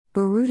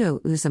Boruto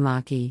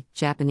Uzumaki,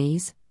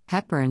 Japanese,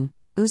 Hepburn,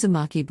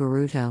 Uzumaki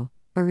Boruto,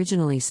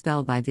 originally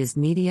spelled by Viz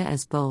Media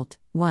as Bolt,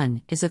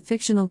 1, is a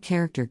fictional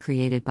character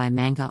created by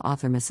manga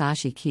author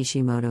Masashi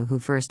Kishimoto who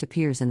first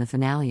appears in the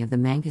finale of the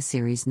manga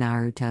series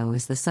Naruto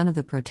as the son of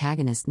the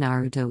protagonist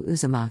Naruto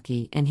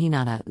Uzumaki and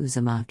Hinata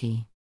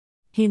Uzumaki.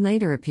 He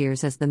later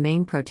appears as the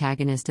main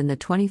protagonist in the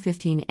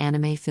 2015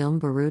 anime film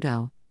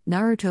Boruto,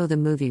 Naruto the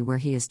movie where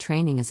he is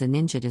training as a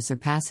ninja to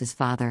surpass his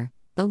father,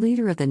 the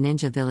leader of the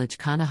ninja village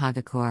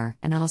Konohagakure,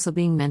 and also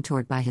being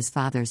mentored by his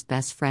father's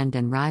best friend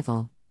and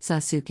rival,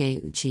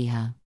 Sasuke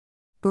Uchiha.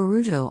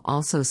 Boruto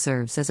also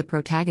serves as a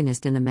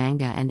protagonist in the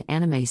manga and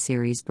anime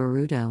series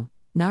Boruto,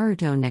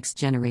 Naruto Next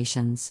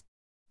Generations.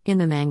 In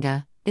the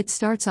manga, it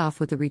starts off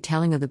with the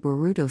retelling of the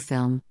Boruto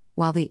film,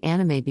 while the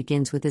anime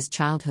begins with his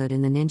childhood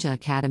in the Ninja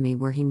Academy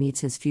where he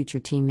meets his future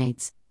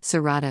teammates,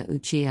 Sarada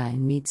Uchiha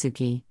and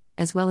Mitsuki,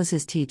 as well as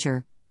his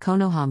teacher,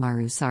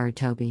 Konohamaru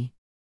Sarutobi.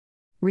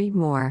 Read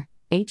more.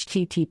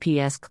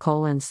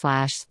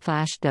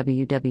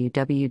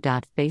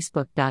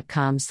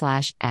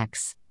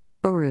 https://www.facebook.com/x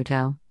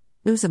Boruto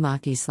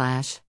Uzumaki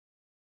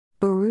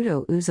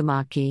Boruto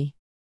Uzumaki.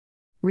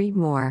 Read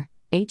more.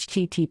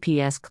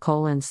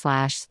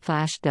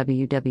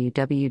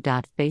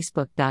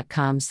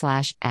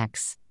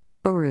 https://www.facebook.com/x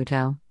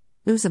Boruto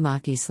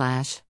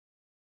Uzumaki.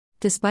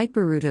 Despite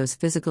Boruto's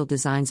physical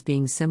designs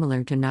being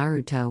similar to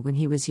Naruto when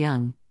he was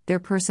young, their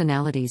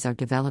personalities are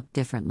developed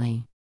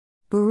differently.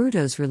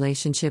 Boruto's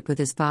relationship with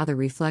his father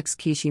reflects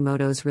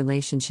Kishimoto's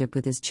relationship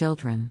with his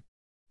children.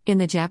 In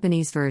the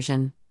Japanese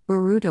version,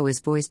 Boruto is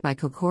voiced by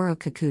Kokoro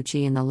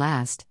Kikuchi in the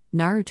last,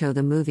 Naruto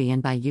the movie,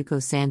 and by Yuko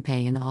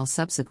Sanpei in all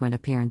subsequent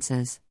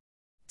appearances.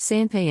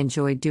 Sanpei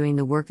enjoyed doing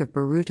the work of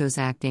Boruto's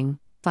acting,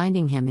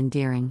 finding him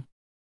endearing.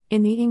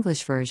 In the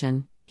English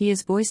version, he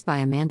is voiced by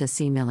Amanda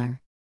C.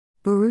 Miller.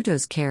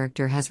 Boruto's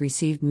character has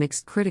received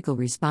mixed critical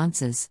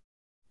responses.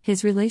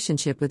 His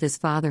relationship with his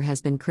father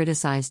has been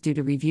criticized due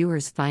to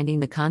reviewers finding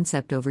the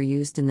concept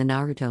overused in the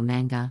Naruto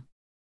manga.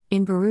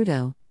 In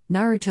Boruto,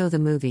 Naruto the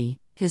movie,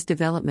 his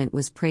development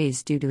was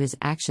praised due to his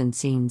action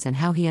scenes and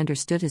how he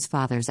understood his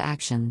father's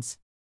actions.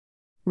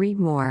 Read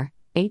more.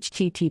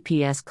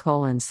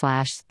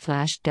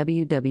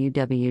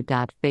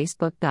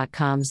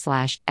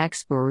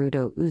 https://www.facebook.com/x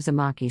Boruto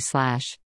Uzumaki/